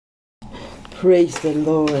Praise the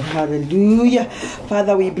Lord. Hallelujah.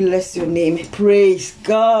 Father, we bless your name. Praise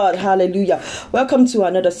God. Hallelujah. Welcome to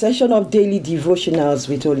another session of daily devotionals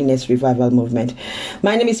with Holiness Revival Movement.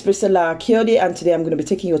 My name is Priscilla Akiode, and today I'm going to be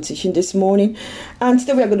taking your teaching this morning. And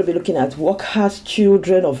today we are going to be looking at walk as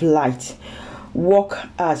children of light. Walk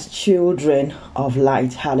as children of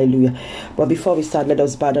light. Hallelujah. But before we start, let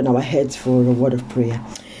us bow down our heads for a word of prayer.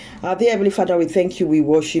 Our dear Heavenly Father, we thank you. We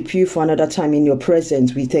worship you for another time in your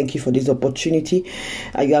presence. We thank you for this opportunity.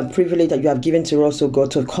 You are privileged that you have given to us, oh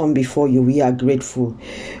God, to come before you. We are grateful.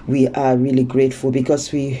 We are really grateful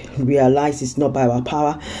because we realize it's not by our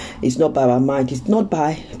power, it's not by our might, it's not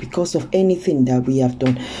because of anything that we have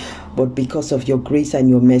done, but because of your grace and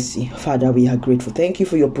your mercy. Father, we are grateful. Thank you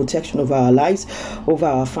for your protection over our lives, over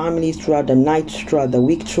our families, throughout the night, throughout the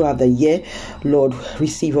week, throughout the year. Lord,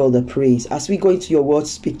 receive all the praise. As we go into your word,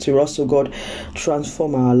 speak to us, oh God.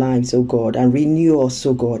 Transform our lives, oh God, and renew us,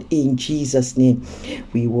 oh God. In Jesus' name,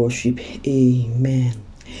 we worship. Amen.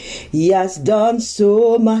 He has done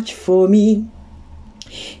so much for me.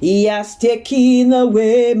 He has taken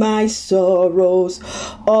away my sorrows.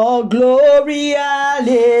 All glory,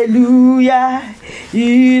 hallelujah.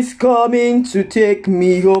 He is coming to take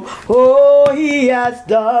me home. Oh, he has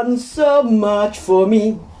done so much for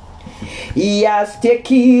me. He has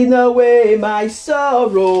taken away my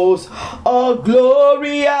sorrows. All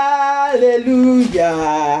glory, hallelujah.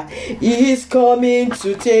 He is coming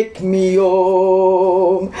to take me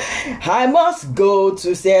home. I must go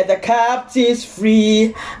to set the captives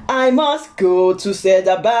free. I must go to set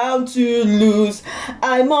the bound to loose.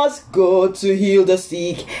 I must go to heal the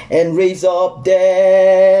sick and raise up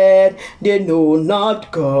dead. They know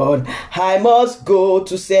not God. I must go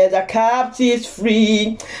to set the captives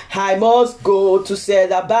free. I must go to set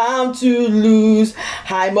the bound to loose.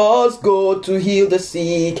 I must go to heal the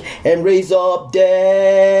sick and raise up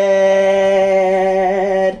dead.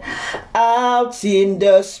 Out in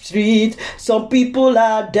the street, some people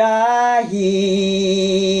are dying.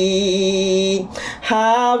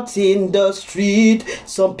 Out in the street,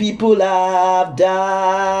 some people have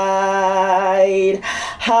died.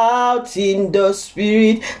 Out in the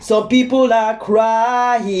spirit, some people are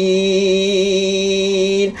crying.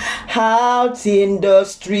 Out in the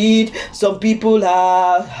street, some people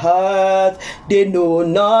are hurt. They know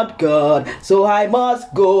not God. So I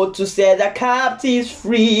must go to set the captives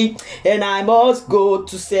free. And I must go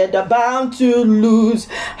to set the bound to loose.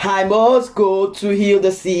 I must go to heal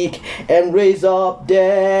the sick and raise up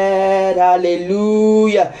dead.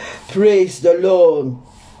 Hallelujah. Praise the Lord.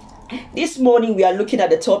 This morning we are looking at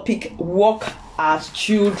the topic, walk as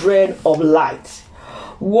children of light.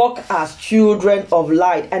 Walk as children of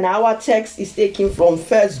light. And our text is taken from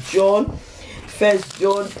 1 John,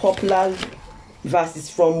 popular verses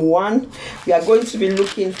from 1. We are going to be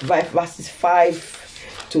looking at verses 5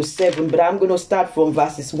 to 7, but I'm going to start from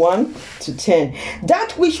verses 1 to 10.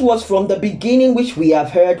 That which was from the beginning, which we have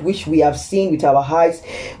heard, which we have seen with our eyes,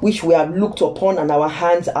 which we have looked upon, and our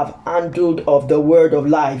hands have handled of the word of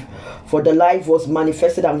life. For the life was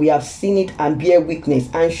manifested, and we have seen it, and bear witness,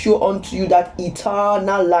 and show unto you that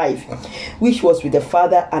eternal life, which was with the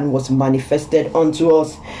Father, and was manifested unto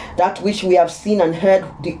us. That which we have seen and heard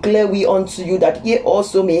declare we unto you, that ye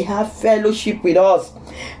also may have fellowship with us.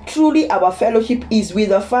 Truly our fellowship is with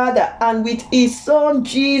the Father and with his Son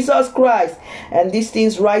Jesus Christ. And these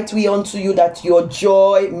things write we unto you, that your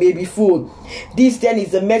joy may be full. This then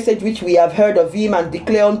is the message which we have heard of him, and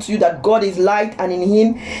declare unto you, that God is light, and in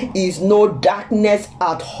him is no darkness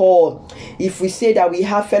at all. If we say that we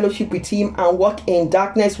have fellowship with him and walk in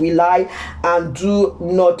darkness, we lie and do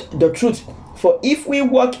not the truth. For if we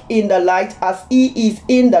walk in the light as he is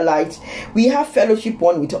in the light, we have fellowship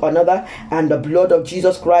one with another, and the blood of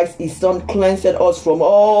Jesus Christ his Son cleansed us from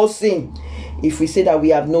all sin. If we say that we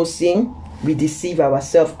have no sin, we deceive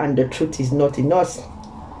ourselves, and the truth is not in us.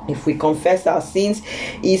 If we confess our sins,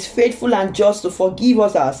 he is faithful and just to forgive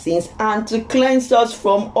us our sins and to cleanse us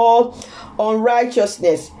from all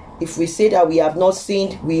unrighteousness. If we say that we have not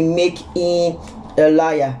sinned, we make him a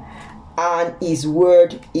liar, and his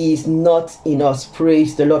word is not in us.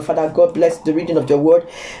 Praise the Lord. Father God, bless the reading of your word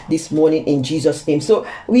this morning in Jesus' name. So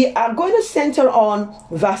we are going to center on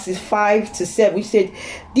verses 5 to 7, which said,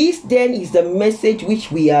 this then is the message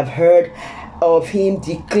which we have heard of him,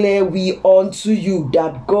 declare we unto you,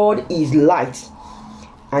 that God is light,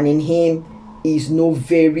 and in him is no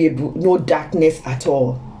darkness at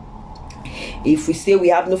all. If we say we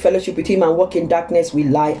have no fellowship with him and walk in darkness, we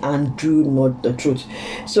lie and do not the truth.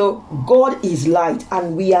 So God is light,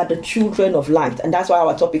 and we are the children of light, and that's why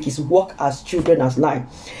our topic is walk as children as light.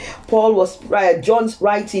 John's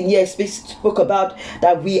writing here spoke about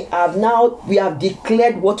that we have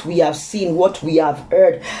declared what we have seen, what we have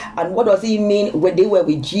heard. And what does it mean? When they were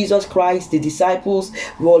with Jesus Christ, the disciples,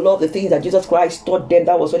 all of the things that Jesus Christ taught them,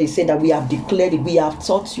 that was what he said, that we have declared it. We have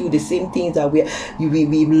taught you the same things that we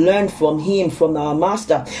learned from him, from our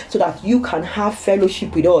master, so that you can have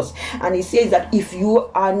fellowship with us. And he says that if you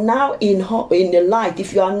are now in the light,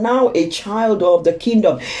 if you are now a child of the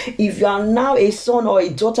kingdom, if you are now a son or a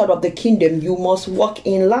daughter of the kingdom, you must walk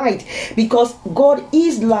in light, because God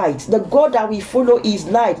is light. The God that we follow is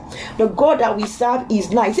light. The God that we serve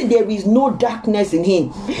is light. See, there is no darkness in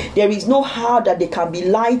him. There is no how that there can be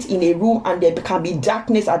light in a room and there can be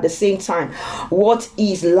darkness at the same time. What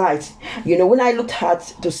is light? When I looked at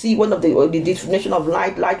to see one of the definition of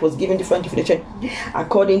light was given different definition.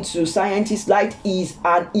 According to scientists, light is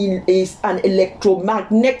an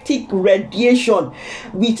electromagnetic radiation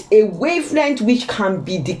with a wavelength which can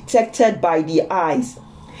be detected by the eyes.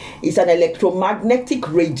 It's an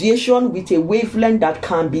electromagnetic radiation with a wavelength that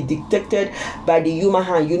can be detected by the human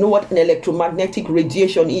hand. You know what an electromagnetic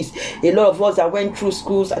radiation is? A lot of us that went through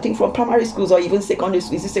schools, I think from primary schools or even secondary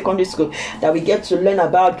school, that we get to learn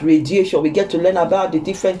about radiation. We get to learn about the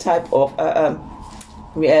different type of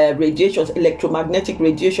radiations, electromagnetic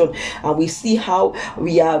radiation, and we see how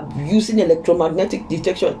we are using electromagnetic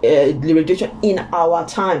radiation in our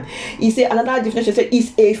time. He said another definition said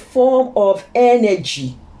it's a form of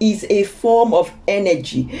energy. Is a form of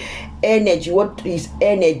energy. What is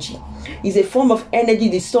energy? Is a form of energy.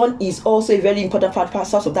 The sun is also a very important part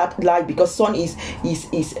of that light, because sun is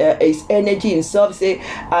energy in itself.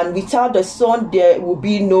 And without the sun there will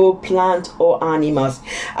be no plant or animals.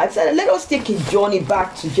 I said let us take a journey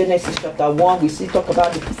back to Genesis chapter 1. We see talk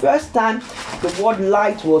about the first time the word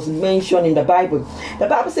light was mentioned in the Bible. The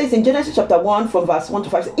Bible says in Genesis chapter 1 from verse 1 to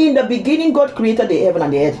 5, in the beginning God created the heaven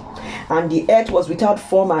and the earth. And the earth was without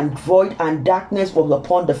form and void, and darkness was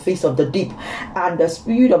upon the face of the deep. And the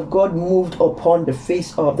Spirit of God moved upon the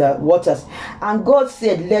face of the waters. And God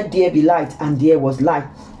said, let there be light, and there was light.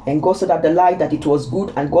 And God saw that the light, that it was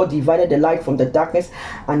good, and God divided the light from the darkness.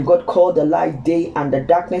 And God called the light day, and the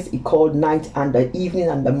darkness he called night, and the evening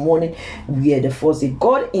and the morning were the first day.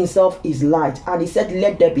 God himself is light, and he said,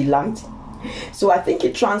 let there be light. So I think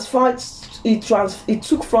it transferred. It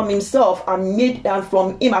took from himself and made, and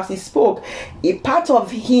from him as he spoke, a part of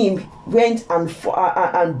him went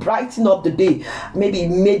and brightened up the day. Maybe he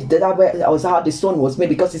made that was how the sun was made,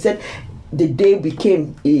 because he said the day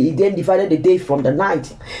became, he then divided the day from the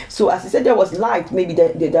night. So as he said there was light, maybe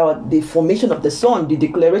the formation of the sun, the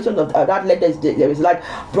declaration of that letter, there is light,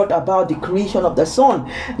 brought about the creation of the sun,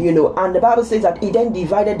 and the Bible says that he then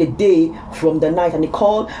divided the day from the night, and he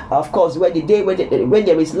called, of course, when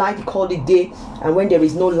there is light he called it day, and when there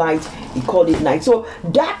is no light he called it night. So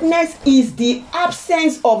darkness is the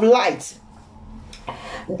absence of light.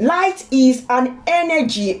 Light is an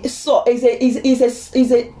energy, so is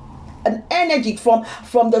an energy from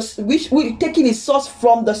the which we taking its source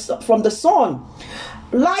from the sun.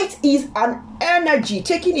 Light is an energy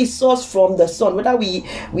taking its source from the sun. Whether we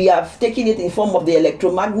have taken it in form of the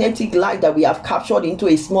electromagnetic light that we have captured into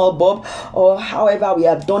a small bulb, or however we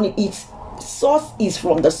have done it, its source is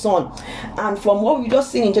from the sun. And from what we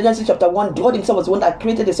just seen in Genesis chapter 1, God himself was the one that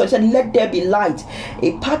created the sun. He said, let there be light.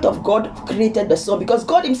 A part of God created the sun, because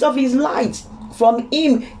God himself is light. From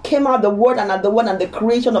him came out the word, and the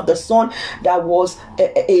creation of the sun, that was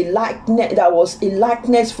a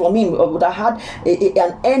likeness from him, that had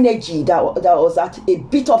an energy that was at a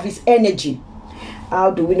bit of his energy. How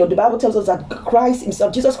do we know? The Bible tells us that Christ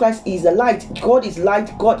himself, Jesus Christ, is the light. God is light.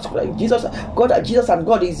 Jesus and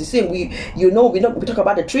God is the same. We talk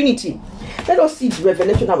about the Trinity. Let us see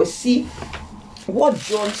Revelation, and we see what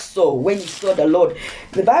John saw when he saw the Lord.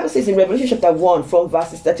 The Bible says in Revelation chapter 1 from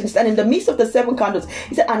verses 13, and in the midst of the 7 candles,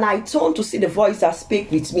 he said, and I turned to see the voice that spake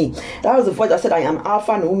with me. That was the voice that said, I am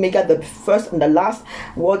Alpha and Omega, the first and the last.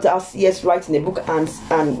 What R.C.S. writes in the book,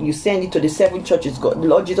 and you send it to the 7 churches. God, the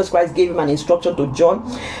Lord Jesus Christ gave him an instruction to John,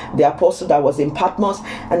 the apostle that was in Patmos.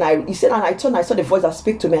 And he said, and I turned, I saw the voice that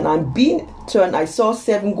spake to me, and being turned, I saw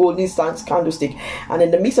 7 golden candlesticks, and in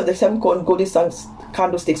the midst of the 7 golden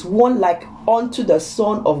candlesticks, one like unto the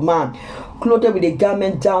Son of Man, clothed with a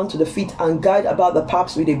garment down to the feet, and girded about the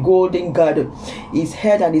paps with a golden girdle. His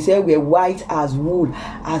head and his hair were white as wool,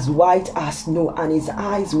 as white as snow, and his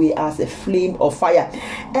eyes were as a flame of fire,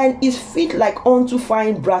 and his feet like unto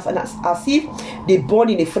fine brass, and as if they burned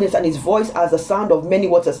in a furnace, and his voice as the sound of many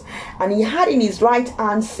waters. And he had in his right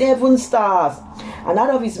hand 7 stars, and out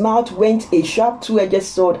of his mouth went a sharp 2-edged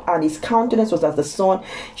sword, and his countenance was as the sun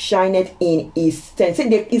shineth in his tent.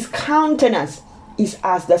 His countenance is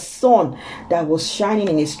as the sun that was shining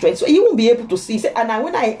in his strength. So he won't be able to see. And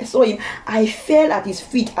when I saw him, I fell at his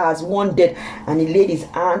feet as one dead. And he laid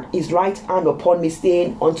his right hand upon me,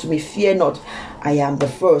 saying unto me, fear not, I am the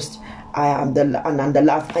first, I am the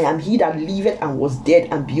last. I am he that liveth and was dead,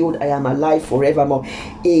 and behold, I am alive forevermore.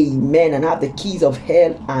 Amen. And I have the keys of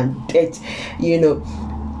hell and death.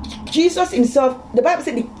 Jesus himself, the Bible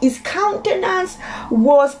said his countenance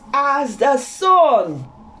was as the sun.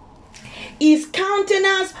 His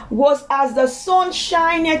countenance was as the sun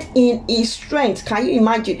shineth in his strength. Can you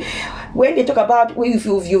imagine? When they talk about, if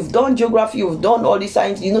you've done geography, you've done all these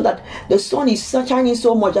science, you know that the sun is shining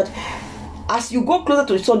so much that as you go closer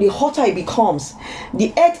to the sun, the hotter it becomes.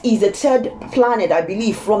 The earth is the third planet, I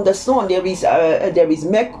believe. From the sun, there is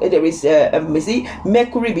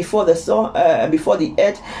Mercury before the sun, before the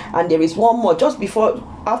earth, and there is one more just before.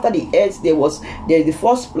 After the earth, there's the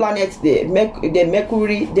first planet, the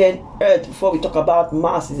Mercury, then Earth. Before we talk about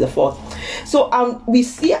Mars, is the fourth. So we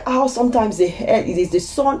see how sometimes it is the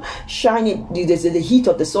sun shining. There's the heat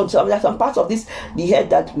of the sun. So there's some parts of the earth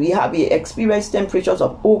that we have experienced temperatures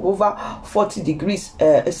of over 40 degrees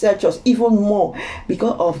Celsius, even more,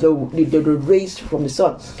 because of the rays from the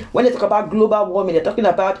sun. When they talk about global warming, they're talking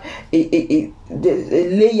about the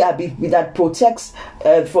layer that protects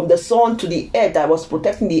from the sun to the earth, that was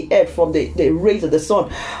protecting the earth from the rays of the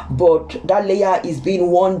sun, but that layer is being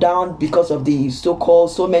worn down because of the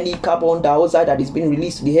so many carbon dioxide that is being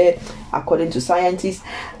released to the air, according to scientists.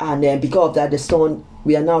 And because of that, the sun,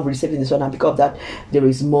 we are now receiving the sun, and because of that, there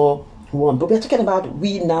is more one. But we're talking about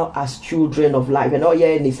we now as children of light. And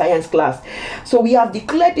here in the science class, so we have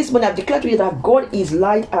declared this morning, I've declared to you that God is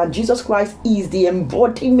light and Jesus Christ is the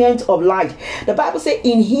embodiment of light. The Bible says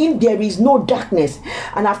in him there is no darkness,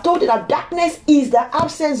 and I've told you that darkness is the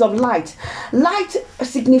absence of light. Light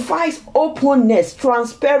signifies openness,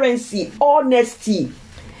 transparency, honesty.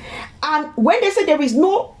 And when they say there is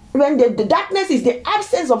no, when the darkness is the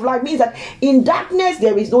absence of light, means that in darkness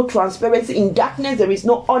there is no transparency, in darkness there is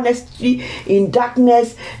no honesty, in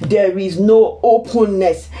darkness there is no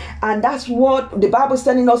openness. And that's what the Bible is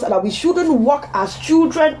telling us, that we shouldn't walk as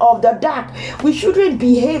children of the dark. We shouldn't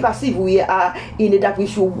behave as if we are in the dark. We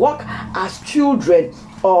should walk as children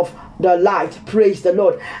of the light. Praise the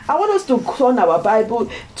Lord. I want us to turn our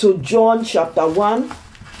Bible to John chapter 1.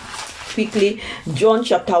 Quickly, John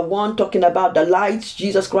chapter 1, talking about the light,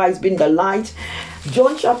 Jesus Christ being the light.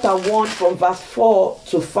 John chapter 1 from verse 4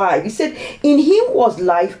 to 5. He said, in him was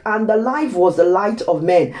life, and the life was the light of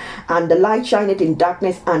men, and the light shineth in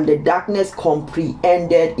darkness, and the darkness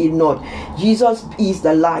comprehended it not. Jesus is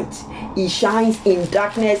the light. He shines in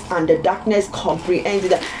darkness, and the darkness comprehends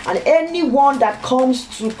it. And anyone that comes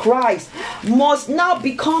to Christ must now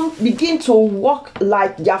begin to walk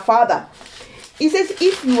like their Father. He says,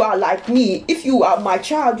 if you are like me, if you are my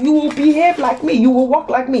child, you will behave like me, you will walk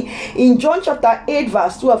like me. In John chapter 8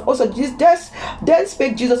 verse 12, also then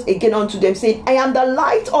spake Jesus again unto them, saying, I am the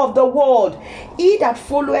light of the world. He that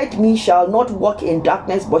followeth me shall not walk in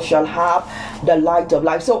darkness, but shall have the light of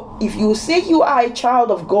life. So if you say you are a child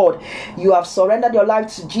of God, you have surrendered your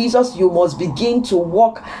life to Jesus, you must begin to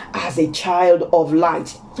walk as a child of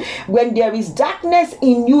light. When there is darkness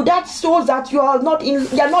in you, that shows that you are not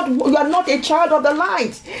a child of the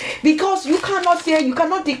light, because you cannot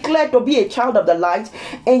declare to be a child of the light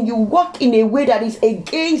and you walk in a way that is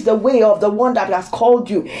against the way of the one that has called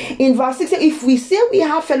you. In verse 6, if we say we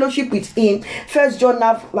have fellowship with him, 1 John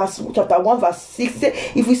chapter 1 verse 6,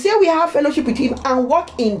 if we say we have fellowship with him and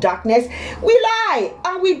walk in darkness, we lie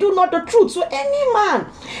and we do not the truth. So any man,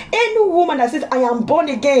 any woman that says, I am born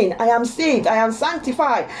again, I am saved, I am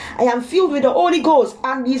sanctified, I am filled with the Holy Ghost,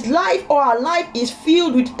 and his life or our life is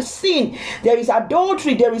filled with sin, there is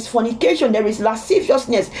adultery, there is fornication, there is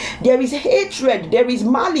lasciviousness, there is hatred, there is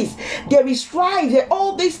malice, there is strife,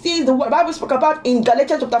 all these things the Bible spoke about in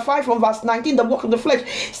Galatians chapter 5 from verse 19, the work of the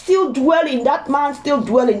flesh still dwell in that man, still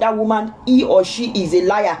dwell in that woman. He or she is a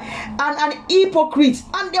liar and an hypocrite,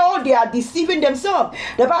 and they are deceiving themselves.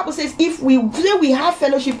 The Bible says if we say we have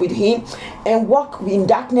fellowship with him and walk in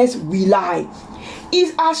darkness, we lie.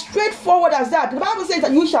 Is as straightforward as that. The Bible says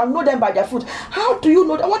that you shall know them by their fruit. How do you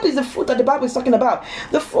know that? What is the fruit that the Bible is talking about?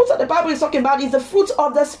 The fruit that the Bible is talking about is the fruit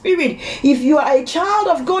of the Spirit. If you are a child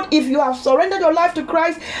of God, if you have surrendered your life to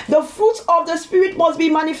Christ, the fruit of the Spirit must be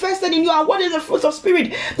manifested in you. And what is the fruit of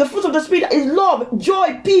Spirit? The fruit of the Spirit is love,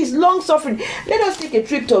 joy, peace, long suffering. Let us take a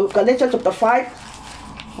trip to Galatians chapter 5.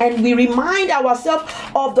 And we remind ourselves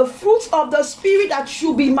of the fruits of the Spirit that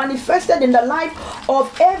should be manifested in the life of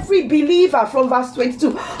every believer from verse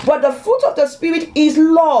 22. But the fruit of the Spirit is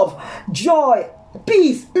love, joy,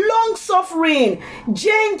 peace, long suffering,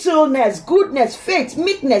 gentleness, goodness, faith,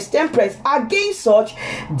 meekness, temperance. Against such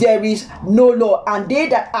there is no law. And they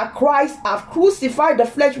that are Christ have crucified the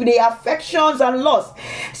flesh with the affections and lusts.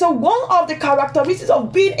 So one of the characteristics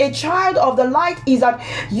of being a child of the light is that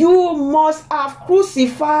you must have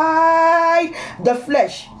crucified the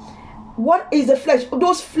flesh. What is the flesh?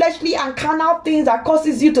 Those fleshly and carnal things that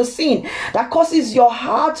causes you to sin, that causes your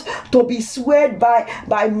heart to be swayed by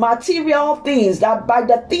material things, that by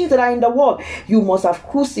the things that are in the world. You must have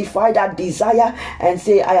crucified that desire and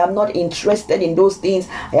say, I am not interested in those things.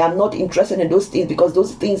 I am not interested in those things, because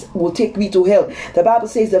those things will take me to hell. The Bible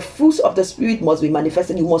says the fruits of the Spirit must be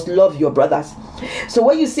manifested. You must love your brothers. So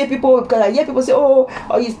when you see people, because I hear people say, all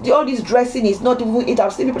this dressing is not even it.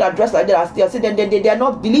 I've seen people that dress like that and still say they are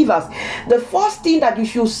not believers. The first thing that you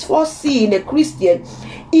should first see in a Christian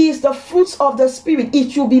is the fruits of the Spirit.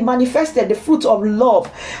 It should be manifested. The fruit of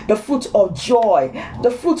love, the fruit of joy, the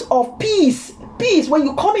fruit of peace. Peace. When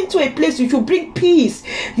you come into a place, you should bring peace.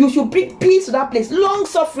 You should bring peace to that place. Long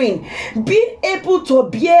suffering, being able to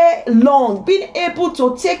bear long, being able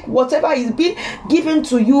to take whatever is being given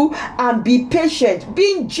to you and be patient,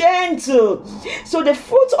 being gentle. So the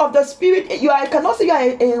fruit of the Spirit, I cannot say you are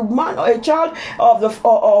a man or a child of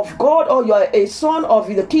God, or you are a son of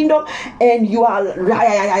the kingdom, and you are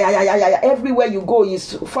everywhere you go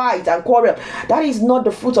is fight and quarrel. That is not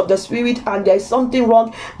the fruit of the Spirit, and there is something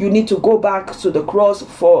wrong. You need to go back to the cross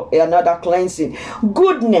for another cleansing.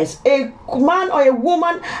 Goodness, a man or a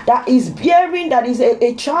woman that is bearing, that is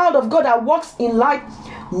a child of God that walks in light,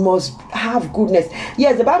 must have goodness.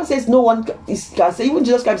 Yes, the Bible says no one can say, even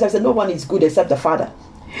Jesus Christ said no one is good except the Father.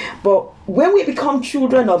 But when we become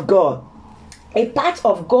children of God, a part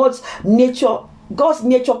of God's nature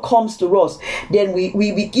comes to us. Then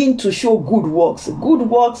we begin to show good works. Good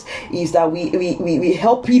works is that we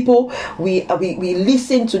help people, we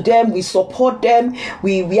listen to them, we support them,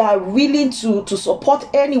 we are willing to support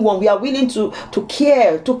anyone, we are willing to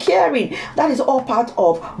caring. That is all part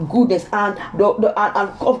of goodness. And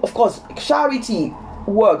of course charity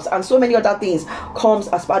works and so many other things comes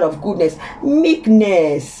as part of goodness.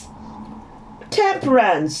 Meekness,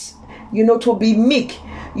 temperance, to be meek.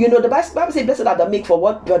 The Bible says, blessed are the meek, for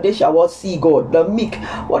what they shall see God. The meek.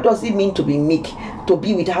 What does it mean to be meek? To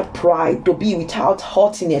be without pride, to be without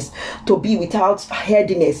haughtiness, to be without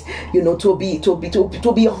headiness,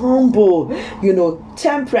 to be humble,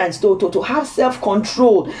 temperance, to have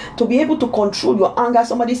self-control, to be able to control your anger.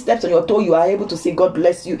 Somebody steps on your toe, you are able to say, God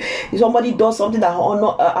bless you. If somebody does something that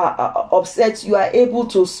upsets, you are able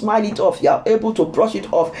to smile it off, you are able to brush it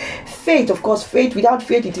off. Faith, of course, faith. Without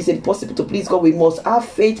faith, it is impossible to please God. We must have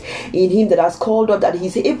faith in Him that has called us, that He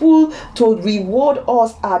is able to reward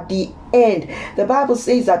us at the end. The Bible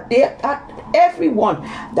says that everyone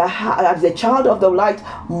that is a child of the light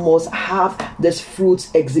must have these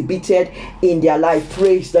fruits exhibited in their life.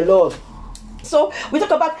 Praise the Lord. So we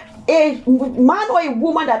talk about a man or a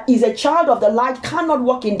woman that is a child of the light cannot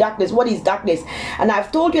walk in darkness. What is darkness? And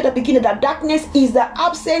I've told you at the beginning that darkness is the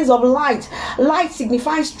absence of light. Light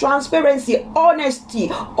signifies transparency,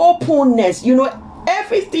 honesty, openness.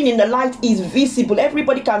 Everything in the light is visible.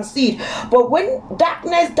 Everybody can see it. But when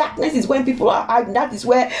darkness is when people are hiding. That is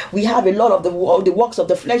where we have a lot of the works of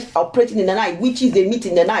the flesh operating in the night. Witches, they meet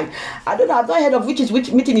in the night. I've not heard of witches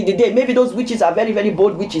meeting in the day. Maybe those witches are very, very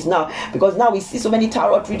bold witches now, because now we see so many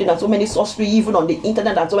tarot reading and so many sorcery even on the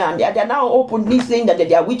internet and so on. And they are now openly saying that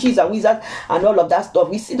they are witches and wizards and all of that stuff.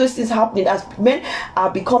 We see those things happening as men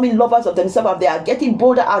are becoming lovers of themselves. They are getting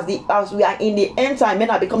bolder as we are in the end time.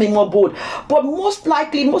 Men are becoming more bold. But most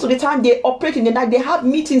of the time they operate in the night. They have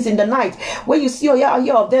meetings in the night where you see or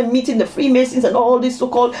hear of them meeting the Freemasons and all these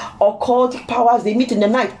so-called occult powers. They meet in the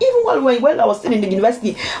night. Even when I was still in the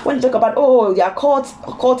university, when you talk about the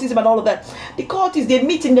occultism and all of that, the cultists, they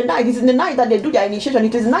meet in the night. It's in the night that they do their initiation.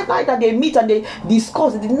 It is night that they meet and they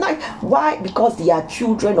discuss. It is night. Why? Because they are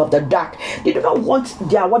children of the dark. They do not want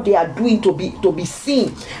what they are doing to be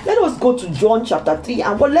seen. Let us go to John chapter 3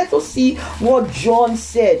 and let us see what John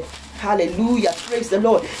said. Hallelujah. Praise the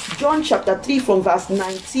Lord. John chapter 3 from verse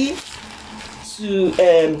 19 to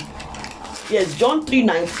John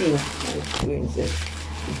 3:19.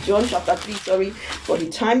 John chapter 3, for the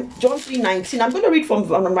time. John 3:19. I'm going to read from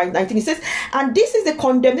verse 19. It says, and this is the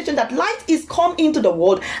condemnation, that light is come into the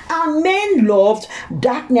world, and men loved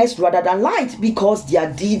darkness rather than light, because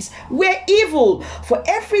their deeds were evil. For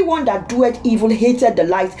everyone that doeth evil hated the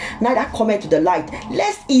light, neither cometh to the light,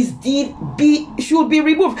 lest his deed should be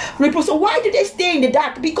removed. So why do they stay in the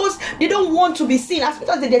dark? Because they don't want to be seen. As much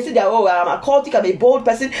as they say that, I'm a cultic, I'm a bold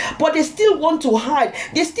person, but they still want to hide.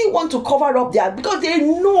 They still want to cover up because they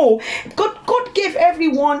know. God gave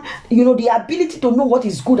everyone, the ability to know what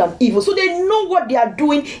is good and evil. So they know what they are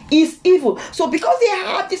doing is evil. So because they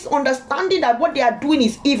have this understanding that what they are doing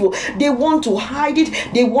is evil, they want to hide it,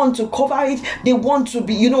 they want to cover it, they want to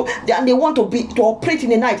be, and they want to operate in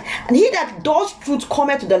the night. And he that does truth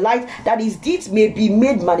cometh to the light, that his deeds may be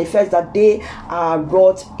made manifest, that they are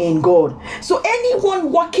wrought in God. So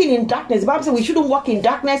anyone walking in darkness, the Bible says we shouldn't walk in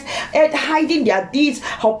darkness, hiding their deeds,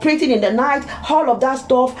 operating in the night, all of that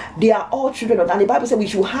stuff. They are all children of, and the Bible says we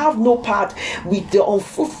should have no part with the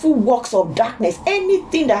unfruitful works of darkness.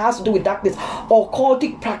 Anything that has to do with darkness,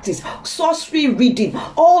 occultic practice, sorcery, reading,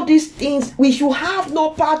 all these things, we should have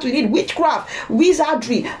no part with it. Witchcraft,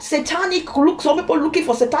 wizardry, satanic. Some people looking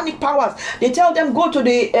for satanic powers. They tell them go to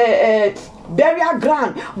the burial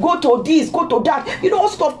ground, go to this, go to that, all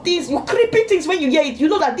sorts of things. You creepy things. When you hear it, you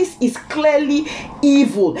know that this is clearly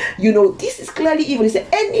evil. This is clearly evil. He said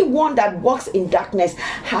anyone that walks in darkness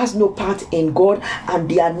has no part in God, and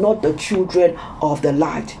they are not the children of the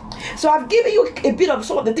light. So I've given you a bit of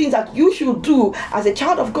some of the things that you should do as a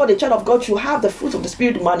child of God. A child of God should have the fruit of the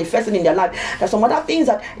Spirit manifesting in their life. There's some other things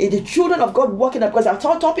that the children of God walking, because our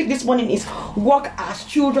topic this morning is walk as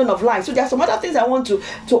children of light. So there are some other things I want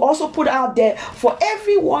to also put out there for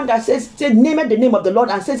everyone that says name it the name of the Lord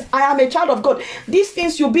and says I am a child of God. These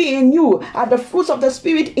things should be in you. Are the fruits of the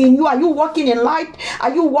Spirit in you? Are you walking in light?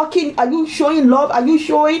 Are you walking? Are you showing love? Are you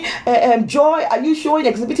showing joy? Are you showing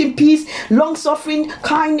exhibiting peace, long suffering,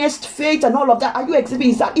 kindness, faith, and all of that? Are you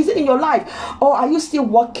exhibiting that? Is it in your life? Or are you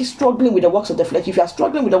still struggling with the works of the flesh? If you are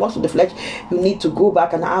struggling with the works of the flesh, you need to go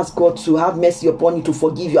back and ask God to have mercy upon you, to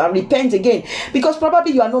forgive you, and repent again, because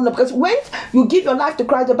probably you are not. Because when you give your life to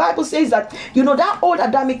Christ, the Bible says that that old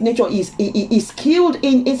Adamic nature is killed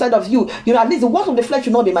inside of you. At least the works of the flesh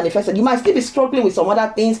will not be manifested. You might still be struggling with some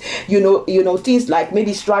other things, things like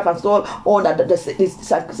maybe strife and so on, that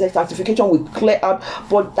the sanctification will clear out.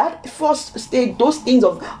 But that first stage, those things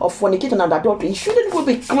of fornication and adultery, you shouldn't even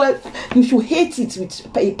be clear. You should hate it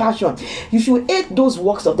with a passion. You should hate those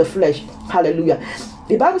works of the flesh. Hallelujah.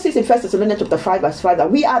 The Bible says in 1 Thessalonians chapter 5 verse 5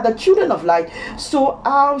 that we are the children of light. So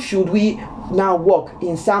how should we now walk?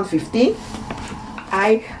 In Psalm 15,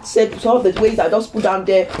 I said some of the ways I just put down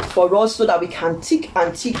there for us so that we can tick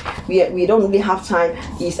and tick. We don't really have time.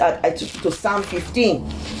 Is to Psalm 15.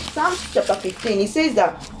 Psalm chapter 15, it says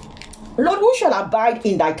that, Lord, who shall abide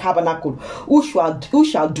in thy tabernacle? Who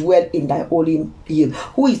shall dwell in thy holy hill?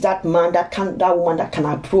 Who is that man that woman that can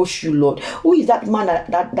approach you, Lord? Who is that man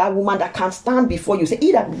that woman that can stand before you? Say,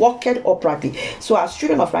 he that walketh uprightly. So as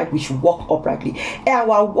children of light, we should walk uprightly.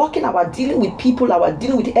 Our walking, our dealing with people, our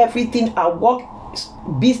dealing with everything, our walk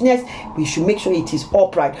business, we should make sure it is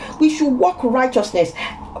upright. We should walk righteousness.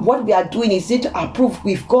 What we are doing, is it approved?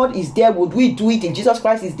 If God is there, would we do it? If Jesus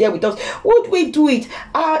Christ is there with us, would we do it?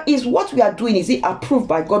 Is what we are doing, is it approved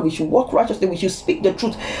by God? We should walk righteously. We should speak the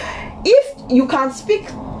truth. If you can speak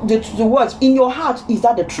the words in your heart, is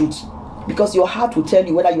that the truth? Because your heart will tell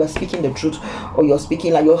you whether you are speaking the truth or you're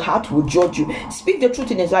speaking like your heart will judge you. Speak the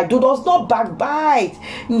truth in his life. Do not backbite.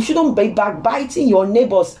 You shouldn't be backbiting your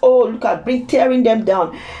neighbors. Oh, look at tearing them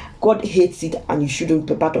down. God hates it, and you shouldn't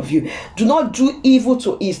be part of you. Do not do evil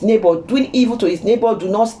to his neighbor. Doing evil to his neighbor, do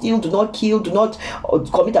not steal, do not kill, do not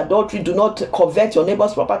commit adultery, do not covet your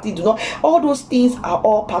neighbor's property, all those things are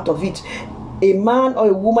all part of it. A man or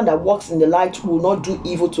a woman that walks in the light will not do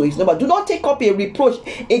evil to his neighbor. Do not take up a reproach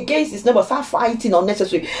against his neighbor. Start fighting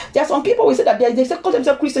unnecessarily. There are some people who say that they call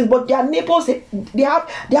themselves Christians, but their neighbors, they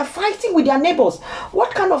are fighting with their neighbors.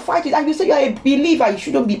 What kind of fight is that? You say you are a believer, you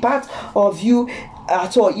shouldn't be part of you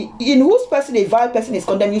at all. In whose person a vile person is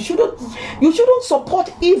condemned. You shouldn't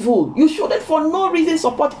support evil. You shouldn't for no reason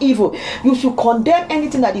support evil. You should condemn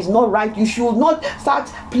anything that is not right. You should not start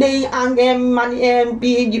playing and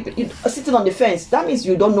being sitting on the fence. That means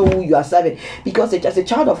you don't know who you are serving. Because as a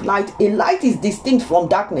child of light, a light is distinct from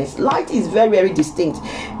darkness. Light is very, very distinct.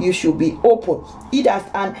 You should be open. He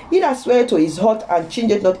that swear to his heart and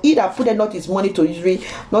changeth not, he that putteth not his money to usury,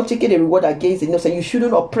 not taking a reward against the innocent. You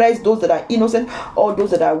shouldn't oppress those that are innocent. All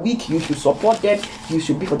those that are weak, you should support them. You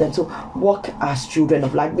should be for them. So walk as children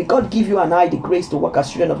of light. May God give you and I the grace to walk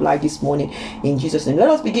as children of light this morning in Jesus' name. Let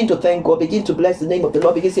us begin to thank God. Begin to bless the name of the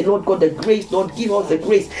Lord. Begin to say, Lord God, the grace. Lord, give us the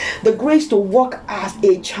grace to walk as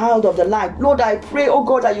a child of the light. Lord, I pray, oh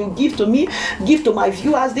God, that you give to me, give to my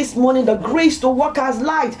viewers this morning the grace to walk as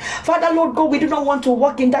light. Father, Lord God, we do not want to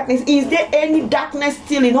walk in darkness. Is there any darkness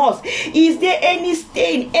still in us? Is there any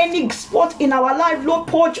stain, any spot in our life? Lord,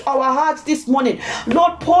 purge our hearts this morning.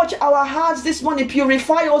 Lord, purge our hearts this morning.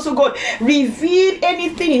 Purify us, oh God. Reveal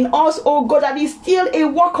anything in us, oh God, that is still a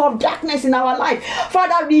work of darkness in our life.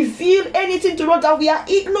 Father, reveal anything to us that we are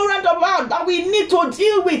ignorant about, that we need to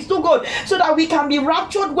deal with, oh God, so that we can be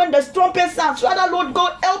raptured when the trumpet sounds. Father, Lord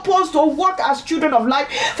God, help us to walk as children of light.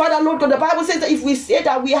 Father, Lord God, the Bible says that if we say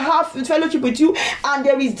that we have fellowship with you and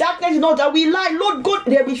there is darkness in us, that we lie. Lord God,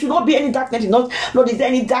 there should not be any darkness in us. Lord, is there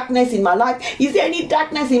any darkness in my life? Is there any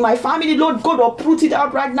darkness in my family? Lord God, uproot it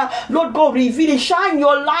out right now. Lord God, reveal it. Shine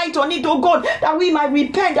your light on it, oh God, that we might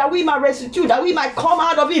repent, that we might restitute, that we might come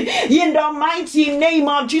out of it in the mighty name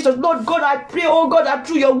of Jesus. Lord God, I pray, oh God, that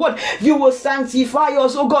through your word you will sanctify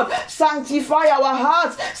us, oh God. Sanctify our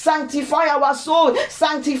hearts, sanctify our soul,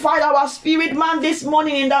 sanctify our spirit, man, this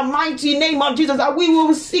morning in the mighty name of Jesus, that we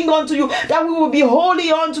will sing unto you, that we will be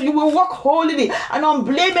holy unto you, we will walk holily and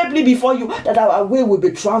unblameably before you, that our way will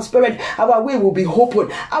be transparent, our way will be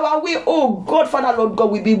open, our way, oh God, Father, Lord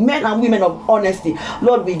God, will be men and women of honesty.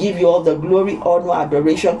 Lord, we give you all the glory, honor,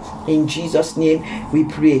 adoration. In Jesus' name we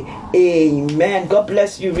pray. Amen. God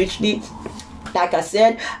bless you richly. Like I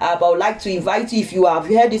said, I would like to invite you, if you have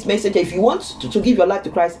heard this message, if you want to give your life to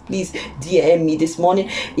Christ, please DM me this morning.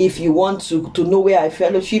 If you want to know where I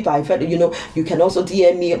fellowship, you can also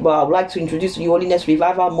DM me. But I would like to introduce the Holiness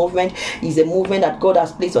Revival Movement. Is a movement that God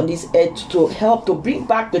has placed on this earth to help to bring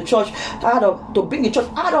back the church out of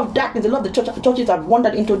darkness. A lot of the churches have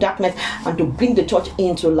wandered into darkness, and to bring the church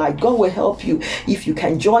into light. God will help you. If you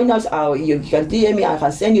can join us, you can DM me. I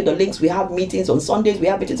can send you the links. We have meetings on Sundays, we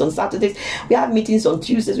have meetings on Saturdays, we have meetings on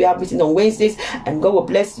Tuesdays, we have meetings on Wednesdays, and God will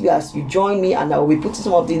bless you as you join me. And I will be putting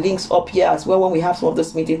some of the links up here as well when we have some of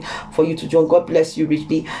those meetings for you to join. God bless you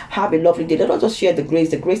richly. Have a lovely day. Let us just share the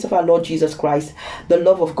grace of our Lord Jesus Christ, the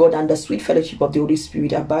love of God, and the sweet fellowship of the Holy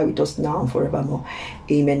Spirit abide with us now and forevermore.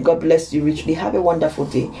 Amen. God bless you richly. Have a wonderful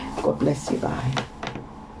day. God bless you. Bye.